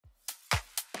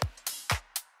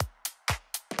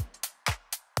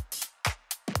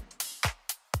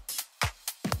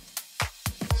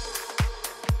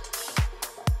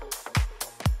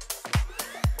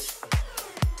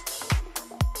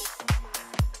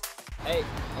Hey,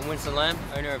 I'm Winson Lam,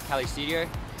 owner of Cali Studio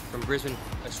from Brisbane,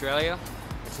 Australia,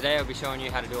 and today I'll be showing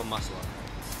you how to do a muscle up.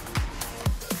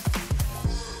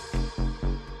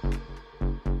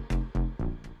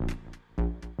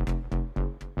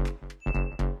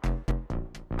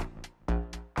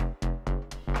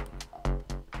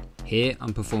 Here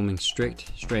I'm performing strict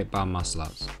straight bar muscle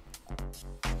ups.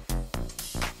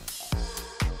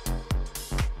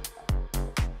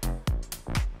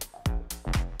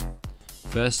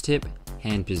 First tip,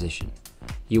 hand position.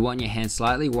 You want your hands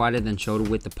slightly wider than shoulder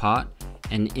width apart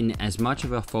and in as much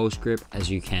of a false grip as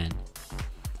you can.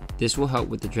 This will help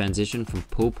with the transition from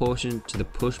pull portion to the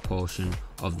push portion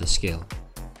of the skill.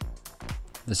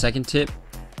 The second tip,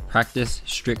 practice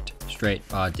strict straight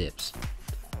bar dips.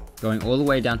 Going all the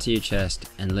way down to your chest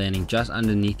and landing just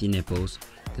underneath your nipples,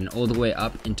 then all the way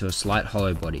up into a slight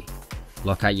hollow body.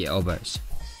 Lock out your elbows.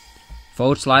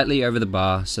 Fold slightly over the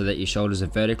bar so that your shoulders are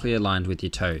vertically aligned with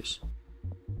your toes.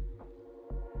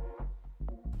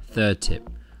 Third tip,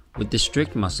 with the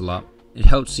strict muscle up, it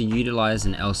helps to utilize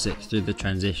an L-sit through the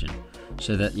transition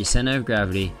so that your center of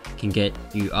gravity can get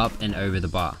you up and over the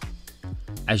bar.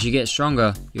 As you get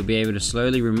stronger, you'll be able to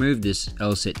slowly remove this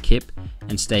L-sit kip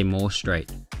and stay more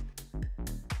straight.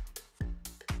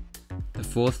 The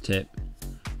fourth tip,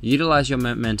 utilize your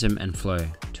momentum and flow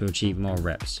to achieve more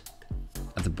reps.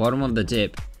 At the bottom of the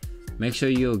dip, make sure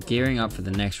you're gearing up for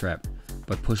the next rep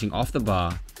by pushing off the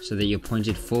bar so that you're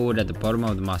pointed forward at the bottom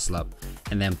of the muscle up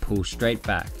and then pull straight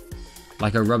back,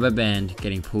 like a rubber band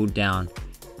getting pulled down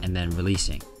and then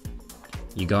releasing.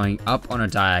 You're going up on a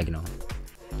diagonal.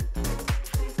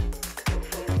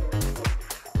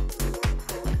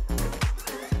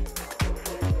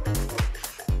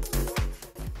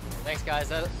 Thanks guys,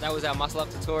 that was our muscle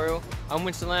up tutorial. I'm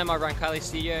Winson Lam, I run Cali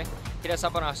Studio. Hit us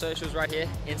up on our socials right here,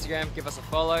 Instagram, give us a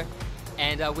follow,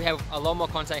 and we have a lot more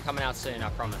content coming out soon, I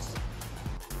promise.